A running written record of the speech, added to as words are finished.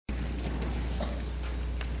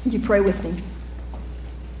Would you pray with me?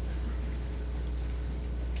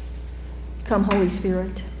 Come, Holy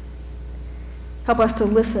Spirit. Help us to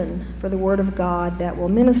listen for the word of God that will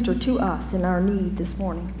minister to us in our need this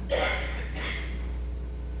morning.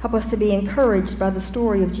 Help us to be encouraged by the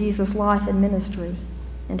story of Jesus' life and ministry,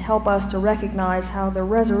 and help us to recognize how the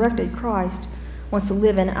resurrected Christ wants to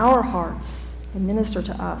live in our hearts and minister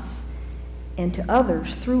to us and to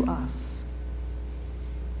others through us.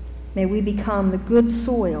 May we become the good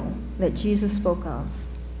soil that Jesus spoke of,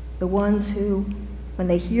 the ones who, when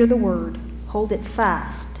they hear the word, hold it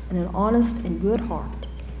fast in an honest and good heart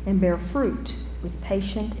and bear fruit with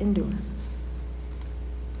patient endurance.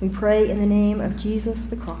 We pray in the name of Jesus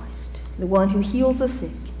the Christ, the one who heals the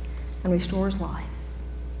sick and restores life.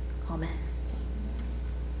 Amen.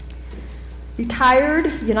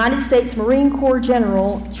 Retired United States Marine Corps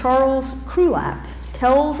General Charles Krulak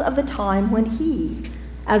tells of the time when he,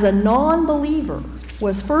 as a non-believer,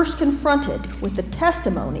 was first confronted with the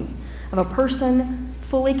testimony of a person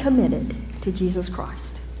fully committed to Jesus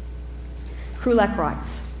Christ. Krulak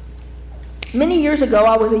writes, "Many years ago,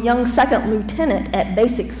 I was a young second lieutenant at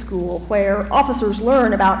basic school where officers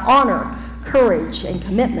learn about honor, courage, and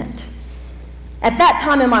commitment. At that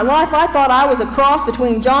time in my life, I thought I was a cross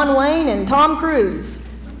between John Wayne and Tom Cruise.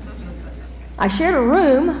 I shared a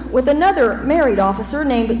room with another married officer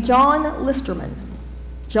named John Listerman.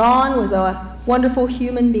 John was a wonderful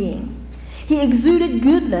human being. He exuded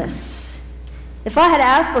goodness. If I had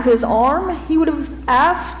asked for his arm, he would have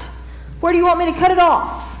asked, 'Where do you want me to cut it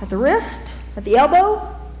off? At the wrist? At the elbow?'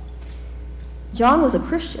 John was a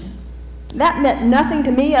Christian. That meant nothing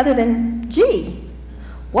to me other than, gee,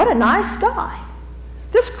 what a nice guy.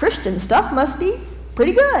 This Christian stuff must be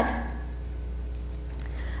pretty good."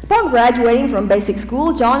 Upon graduating from basic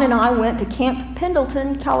school, John and I went to Camp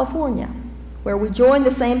Pendleton, California, where we joined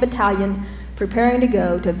the same battalion preparing to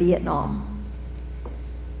go to Vietnam.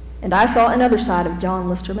 And I saw another side of John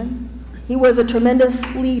Listerman. He was a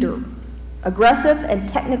tremendous leader, aggressive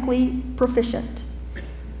and technically proficient.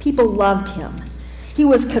 People loved him. He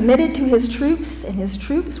was committed to his troops, and his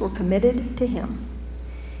troops were committed to him.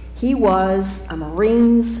 He was a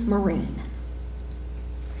Marine's Marine.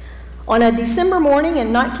 On a December morning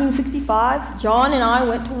in 1965, John and I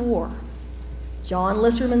went to war. John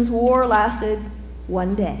Listerman's war lasted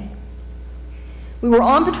one day. We were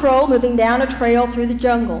on patrol moving down a trail through the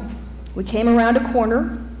jungle. We came around a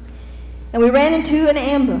corner, and we ran into an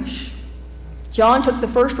ambush. John took the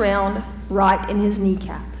first round right in his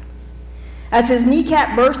kneecap. As his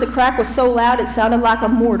kneecap burst, the crack was so loud it sounded like a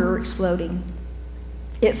mortar exploding.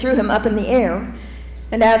 It threw him up in the air,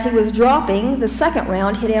 and as he was dropping, the second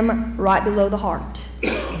round hit him right below the heart.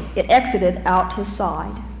 It exited out his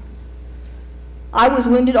side. I was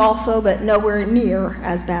wounded also, but nowhere near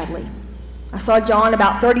as badly. I saw John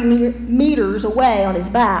about 30 meters away on his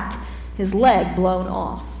back, his leg blown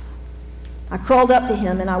off. I crawled up to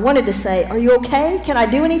him and I wanted to say, "Are you okay? Can I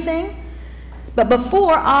do anything?" But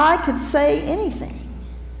before I could say anything,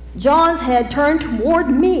 John's head turned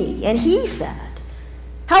toward me and he said,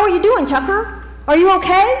 "How are you doing, Tucker? Are you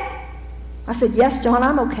okay?" I said, "Yes, John,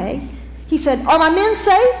 I'm okay." He said, "Are my men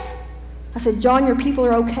safe?" I said, "John, your people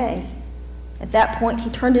are okay." At that point, he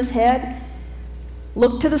turned his head,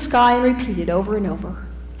 looked to the sky, and repeated over and over,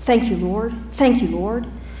 "Thank you, Lord. Thank you, Lord.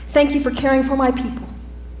 Thank you for caring for my people.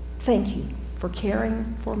 Thank you for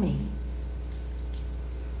caring for me."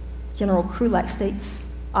 General Krulak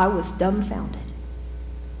states, "I was dumbfounded."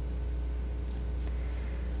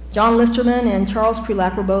 John Listerman and Charles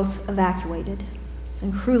Krulak were both evacuated,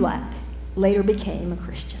 and Krulak later became a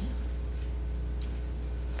Christian.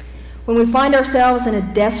 When we find ourselves in a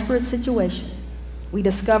desperate situation, we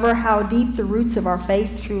discover how deep the roots of our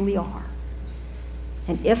faith truly are.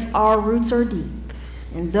 And if our roots are deep,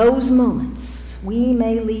 in those moments, we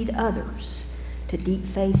may lead others to deep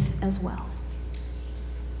faith as well.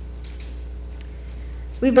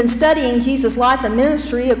 We've been studying Jesus' life and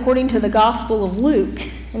ministry according to the Gospel of Luke.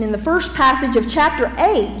 And in the first passage of chapter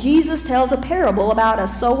 8, Jesus tells a parable about a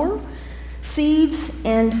sower, seeds,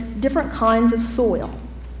 and different kinds of soil.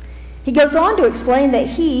 He goes on to explain that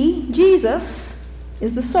he, Jesus,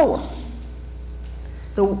 is the sower.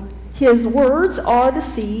 His words are the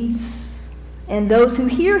seeds, and those who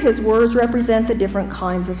hear his words represent the different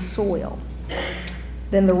kinds of soil.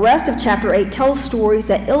 Then the rest of chapter 8 tells stories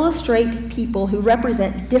that illustrate people who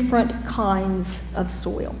represent different kinds of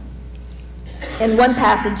soil. In one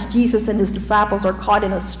passage, Jesus and his disciples are caught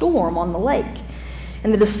in a storm on the lake,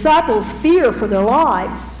 and the disciples fear for their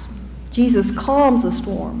lives. Jesus calms the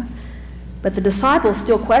storm, but the disciples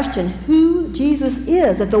still question who Jesus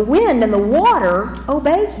is, that the wind and the water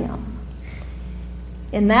obey him.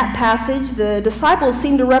 In that passage, the disciples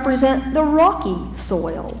seem to represent the rocky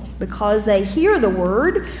soil because they hear the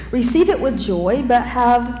word, receive it with joy, but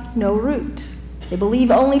have no root. They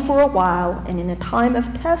believe only for a while, and in a time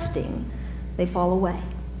of testing, they fall away.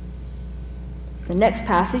 The next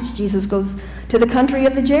passage, Jesus goes to the country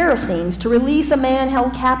of the Gerasenes to release a man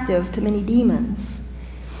held captive to many demons.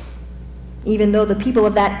 Even though the people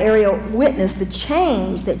of that area witness the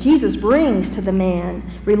change that Jesus brings to the man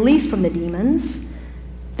released from the demons,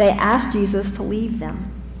 they ask Jesus to leave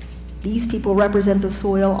them. These people represent the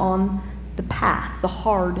soil on the path, the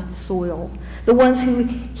hard soil, the ones who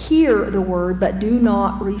hear the word but do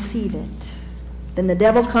not receive it. Then the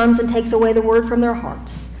devil comes and takes away the word from their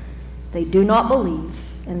hearts. They do not believe,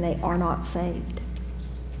 and they are not saved.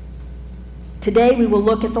 Today we will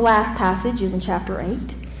look at the last passage in chapter 8.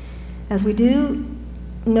 As we do,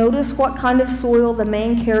 notice what kind of soil the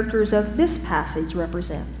main characters of this passage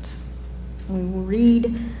represent. We will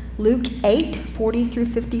read Luke 8, 40 through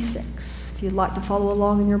 56. If you'd like to follow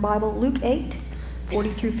along in your Bible, Luke 8, 40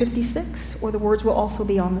 through 56, or the words will also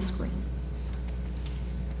be on the screen.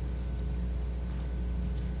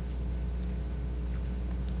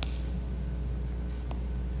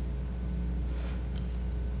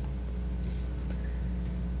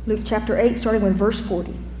 Luke chapter 8, starting with verse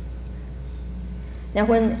 40. Now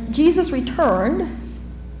when Jesus returned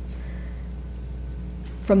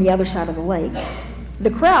from the other side of the lake, the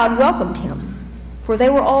crowd welcomed him, for they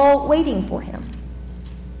were all waiting for him.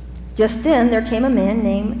 Just then there came a man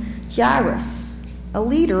named Jairus, a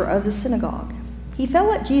leader of the synagogue. He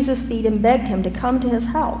fell at Jesus' feet and begged him to come to his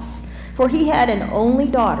house, for he had an only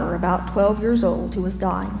daughter, about 12 years old, who was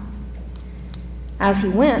dying. As he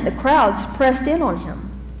went, the crowds pressed in on him.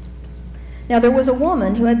 Now there was a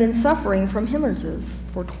woman who had been suffering from hemorrhages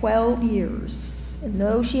for 12 years, and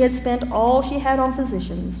though she had spent all she had on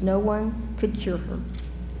physicians, no one could cure her.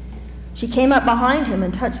 She came up behind him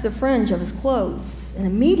and touched the fringe of his clothes, and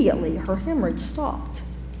immediately her hemorrhage stopped.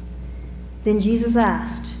 Then Jesus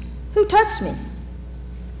asked, "Who touched me?"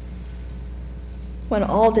 When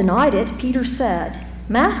all denied it, Peter said,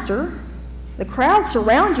 "Master, the crowd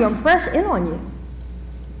surround you and press in on you."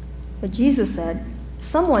 But Jesus said,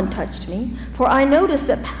 "Someone touched me, for I noticed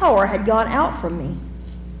that power had gone out from me."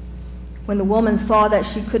 When the woman saw that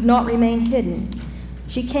she could not remain hidden,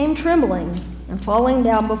 she came trembling and falling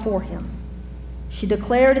down before him. She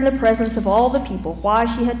declared in the presence of all the people why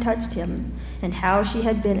she had touched him and how she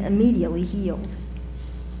had been immediately healed.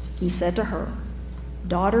 He said to her,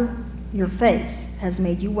 "Daughter, your faith has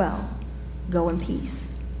made you well. Go in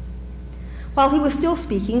peace." While he was still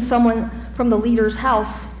speaking, someone came from the leader's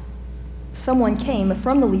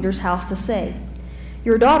house to say,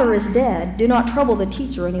 "Your daughter is dead. Do not trouble the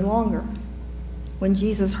teacher any longer." When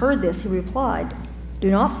Jesus heard this, he replied,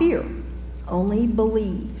 "Do not fear, only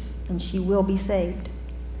believe, and she will be saved."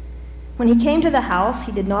 When he came to the house,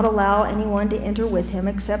 he did not allow anyone to enter with him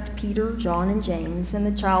except Peter, John, and James, and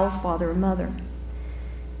the child's father and mother.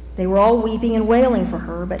 They were all weeping and wailing for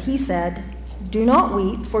her, but he said, "Do not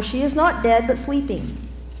weep, for she is not dead but sleeping."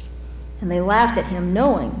 And they laughed at him,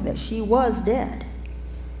 knowing that she was dead.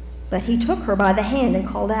 But he took her by the hand and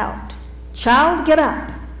called out, "Child, get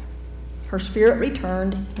up." Her spirit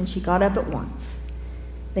returned, and she got up at once.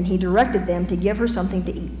 Then he directed them to give her something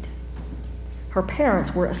to eat. Her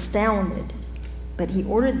parents were astounded, but he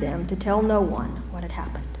ordered them to tell no one what had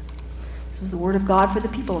happened. This is the word of God for the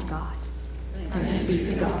people of God. Thanks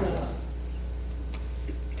be to God.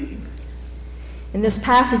 In this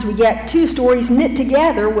passage, we get two stories knit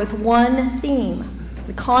together with one theme,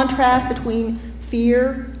 the contrast between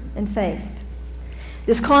fear and faith.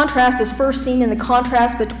 This contrast is first seen in the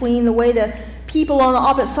contrast between the way the people on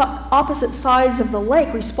the opposite sides of the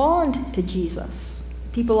lake respond to Jesus.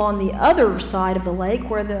 People on the other side of the lake,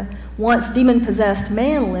 where the once demon-possessed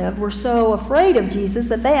man lived, were so afraid of Jesus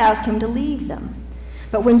that they asked him to leave them.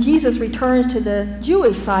 But when Jesus returns to the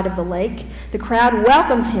Jewish side of the lake, the crowd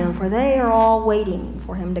welcomes him, for they are all waiting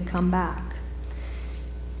for him to come back.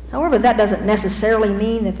 However, that doesn't necessarily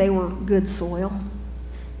mean that they were good soil,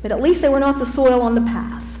 but at least they were not the soil on the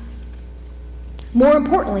path. More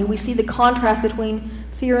importantly, we see the contrast between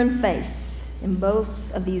fear and faith in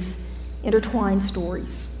both of these intertwined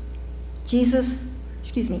stories. Jairus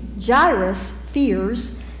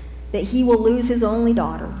fears that he will lose his only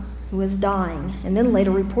daughter, who is dying, and then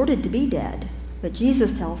later reported to be dead. But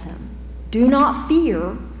Jesus tells him, "Do not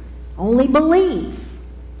fear, only believe.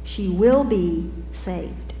 She will be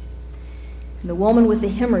saved." And the woman with the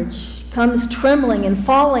hemorrhage comes trembling and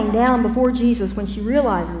falling down before Jesus when she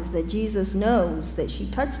realizes that Jesus knows that she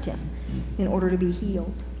touched him in order to be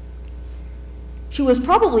healed. She was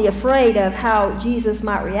probably afraid of how Jesus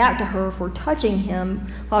might react to her for touching him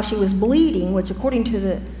while she was bleeding, which according to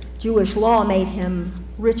the Jewish law made him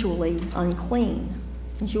ritually unclean.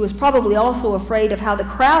 And she was probably also afraid of how the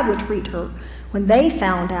crowd would treat her when they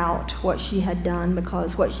found out what she had done,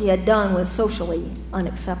 because what she had done was socially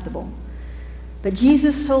unacceptable. But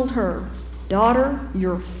Jesus told her, "Daughter,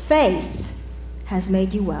 your faith has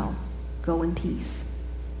made you well. Go in peace."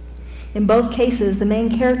 In both cases, the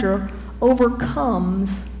main character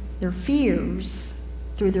overcomes their fears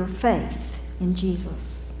through their faith in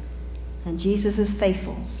Jesus. And Jesus is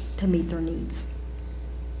faithful to meet their needs.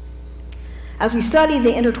 As we study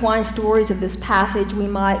the intertwined stories of this passage, we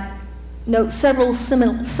might note several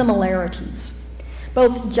similarities.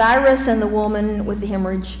 Both Jairus and the woman with the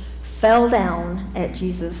hemorrhage fell down at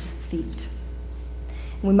Jesus' feet.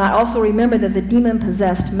 We might also remember that the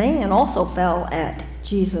demon-possessed man also fell at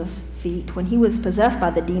Jesus' feet when he was possessed by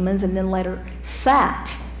the demons, and then later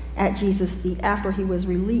sat at Jesus' feet after he was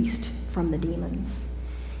released from the demons.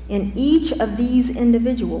 In each of these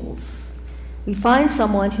individuals, we find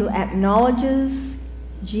someone who acknowledges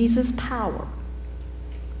Jesus' power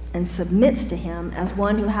and submits to him as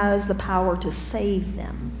one who has the power to save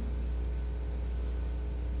them.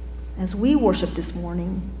 As we worship this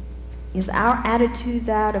morning, is our attitude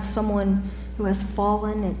that of someone who has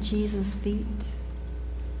fallen at Jesus' feet?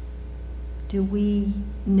 Do we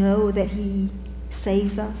know that he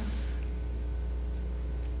saves us?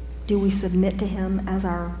 Do we submit to him as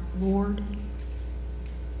our Lord?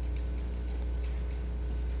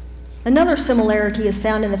 Another similarity is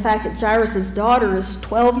found in the fact that Jairus' daughter is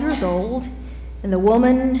 12 years old, and the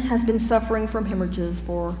woman has been suffering from hemorrhages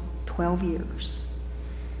for 12 years.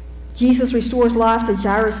 Jesus restores life to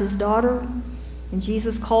Jairus' daughter, and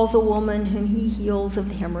Jesus calls the woman whom he heals of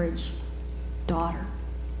the hemorrhage, daughter.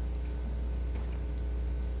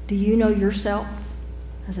 Do you know yourself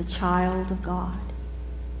as a child of God?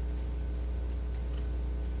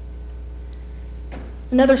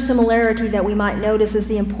 Another similarity that we might notice is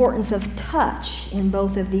the importance of touch in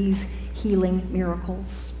both of these healing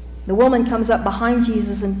miracles. The woman comes up behind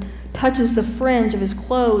Jesus and touches the fringe of his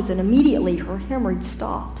clothes, and immediately her hemorrhage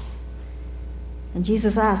stops. And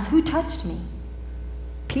Jesus asks, "Who touched me?"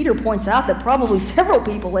 Peter points out that probably several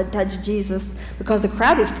people had touched Jesus because the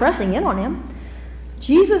crowd was pressing in on him.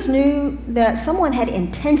 Jesus knew that someone had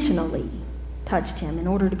intentionally touched him in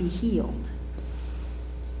order to be healed.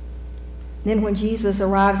 Then when Jesus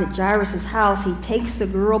arrives at Jairus' house, he takes the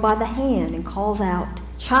girl by the hand and calls out,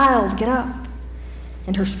 "Child, get up."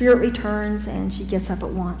 And her spirit returns and she gets up at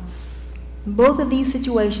once. In both of these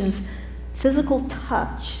situations, physical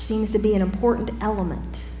touch seems to be an important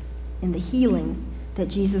element in the healing that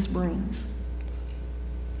Jesus brings.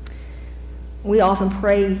 We often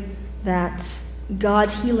pray that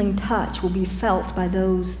God's healing touch will be felt by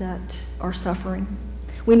those that are suffering.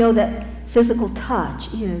 We know that physical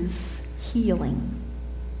touch is healing.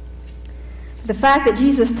 The fact that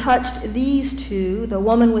Jesus touched these two, the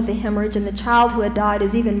woman with the hemorrhage and the child who had died,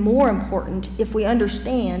 is even more important if we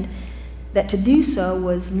understand that to do so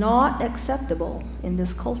was not acceptable in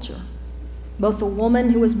this culture. Both the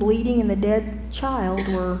woman who was bleeding and the dead child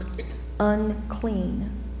were unclean.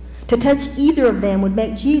 To touch either of them would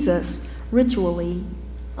make Jesus ritually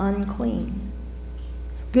unclean.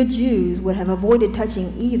 Good Jews would have avoided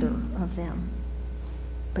touching either of them.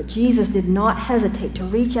 But Jesus did not hesitate to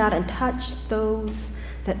reach out and touch those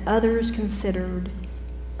that others considered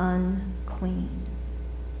unclean.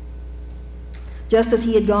 Just as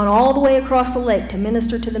he had gone all the way across the lake to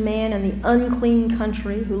minister to the man in the unclean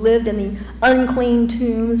country who lived in the unclean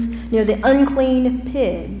tombs near the unclean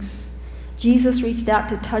pigs, Jesus reached out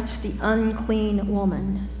to touch the unclean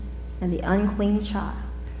woman and the unclean child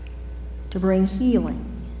to bring healing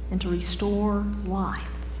and to restore life.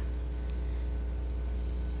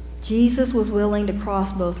 Jesus was willing to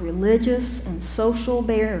cross both religious and social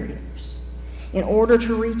barriers in order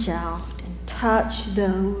to reach out and touch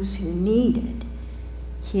those who needed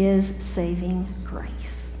his saving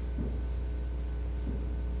grace.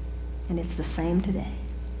 And it's the same today.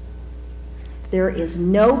 There is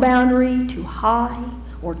no boundary too high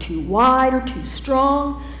or too wide or too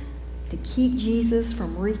strong to keep Jesus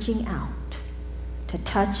from reaching out to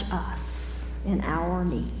touch us in our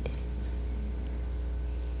need.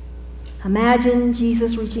 Imagine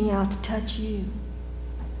Jesus reaching out to touch you.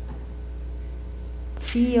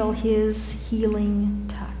 Feel his healing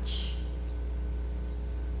touch.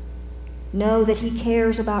 Know that he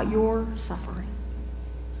cares about your suffering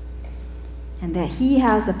and that he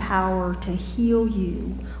has the power to heal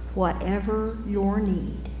you, whatever your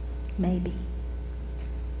need may be.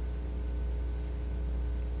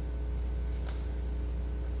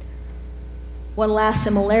 One last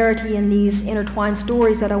similarity in these intertwined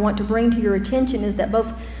stories that I want to bring to your attention is that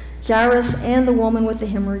both Jairus and the woman with the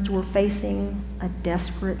hemorrhage were facing a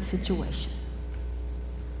desperate situation.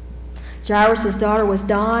 Jairus' daughter was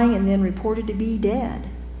dying and then reported to be dead.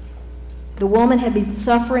 The woman had been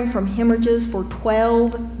suffering from hemorrhages for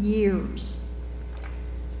 12 years.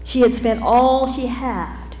 She had spent all she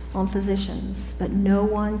had on physicians, but no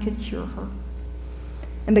one could cure her.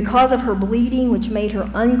 And because of her bleeding, which made her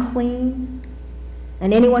unclean,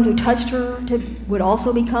 and anyone who touched her would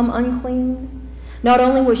also become unclean, not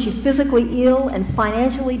only was she physically ill and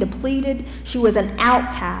financially depleted, she was an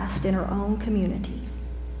outcast in her own community.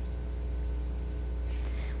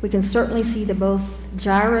 We can certainly see that both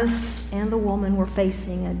Jairus and the woman were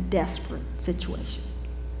facing a desperate situation.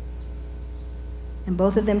 And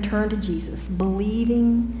both of them turned to Jesus,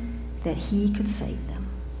 believing that he could save them.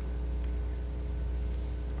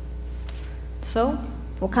 So,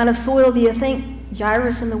 what kind of soil do you think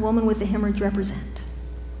Jairus and the woman with the hemorrhage represent?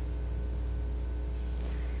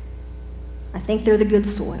 I think they're the good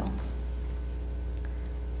soil.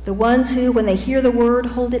 The ones who, when they hear the word,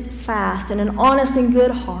 hold it fast in an honest and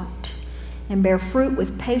good heart and bear fruit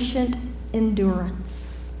with patient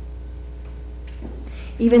endurance.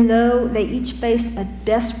 Even though they each faced a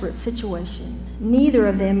desperate situation, neither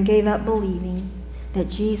of them gave up believing that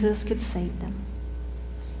Jesus could save them,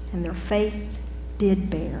 and their faith did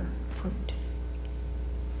bear fruit.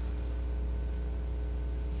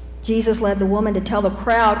 Jesus led the woman to tell the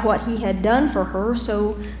crowd what he had done for her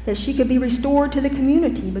so that she could be restored to the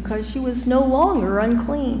community because she was no longer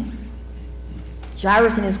unclean.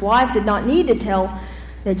 Jairus and his wife did not need to tell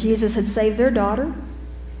that Jesus had saved their daughter,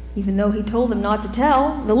 even though he told them not to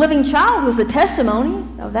tell. The living child was the testimony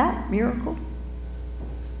of that miracle.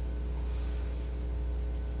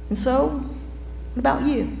 And so, what about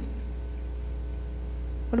you?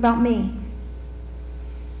 What about me?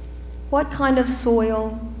 What kind of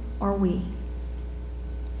soil are we?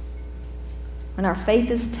 When our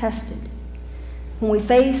faith is tested, when we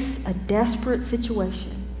face a desperate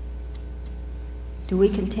situation, do we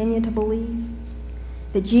continue to believe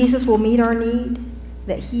that Jesus will meet our need,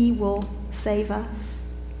 that he will save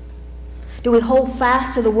us? Do we hold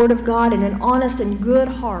fast to the word of God in an honest and good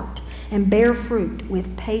heart and bear fruit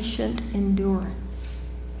with patient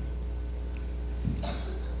endurance?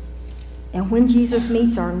 And when Jesus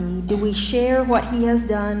meets our need, do we share what he has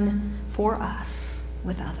done for us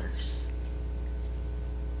with others?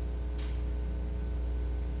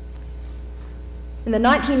 In the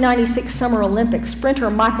 1996 Summer Olympics, sprinter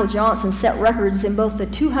Michael Johnson set records in both the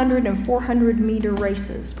 200 and 400 meter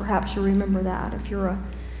races. Perhaps you remember that if you're an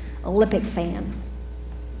Olympic fan.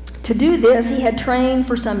 To do this, he had trained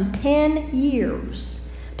for some 10 years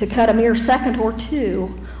to cut a mere second or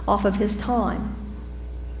two off of his time.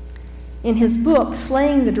 In his book,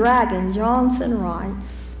 Slaying the Dragon, Johnson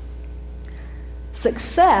writes,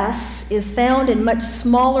 "Success is found in much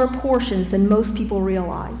smaller portions than most people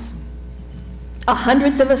realize.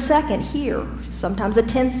 1/100th of a second here, sometimes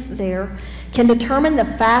 1/10 there, can determine the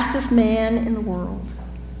fastest man in the world.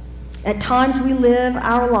 At times we live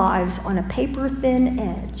our lives on a paper-thin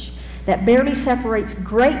edge that barely separates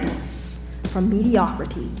greatness from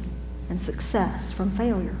mediocrity and success from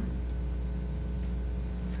failure.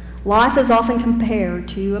 Life is often compared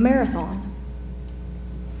to a marathon.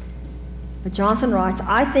 But Johnson writes,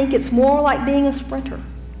 I think it's more like being a sprinter.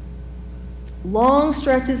 Long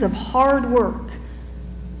stretches of hard work,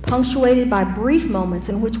 punctuated by brief moments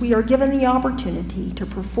in which we are given the opportunity to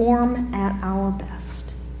perform at our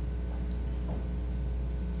best.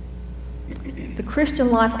 The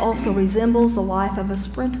Christian life also resembles the life of a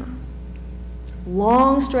sprinter.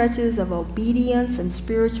 Long stretches of obedience and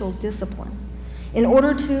spiritual discipline, in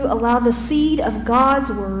order to allow the seed of God's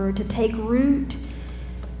word to take root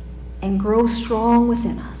and grow strong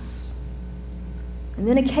within us. And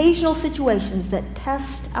then occasional situations that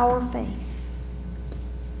test our faith.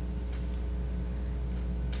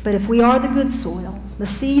 But if we are the good soil, the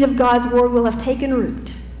seed of God's word will have taken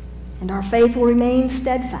root, and our faith will remain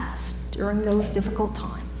steadfast during those difficult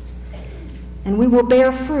times. And we will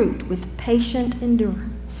bear fruit with patient endurance.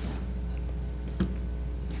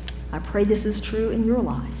 I pray this is true in your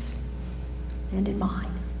life and in mine.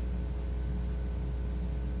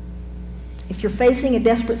 If you're facing a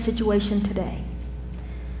desperate situation today,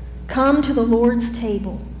 come to the Lord's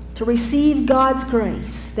table to receive God's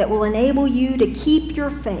grace that will enable you to keep your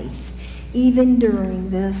faith even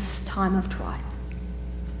during this time of trial.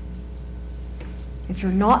 If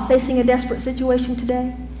you're not facing a desperate situation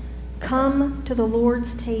today, come to the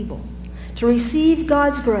Lord's table to receive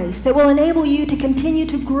God's grace that will enable you to continue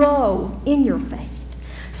to grow in your faith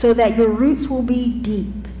so that your roots will be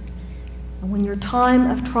deep. And when your time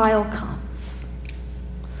of trial comes,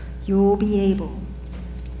 you will be able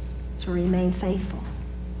to remain faithful,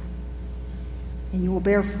 and you will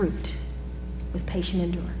bear fruit with patient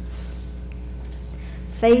endurance.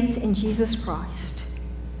 Faith in Jesus Christ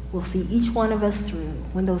will see each one of us through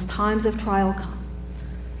when those times of trial come,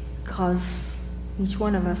 because each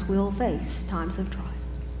one of us will face times of trial.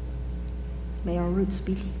 May our roots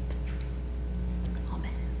be deep.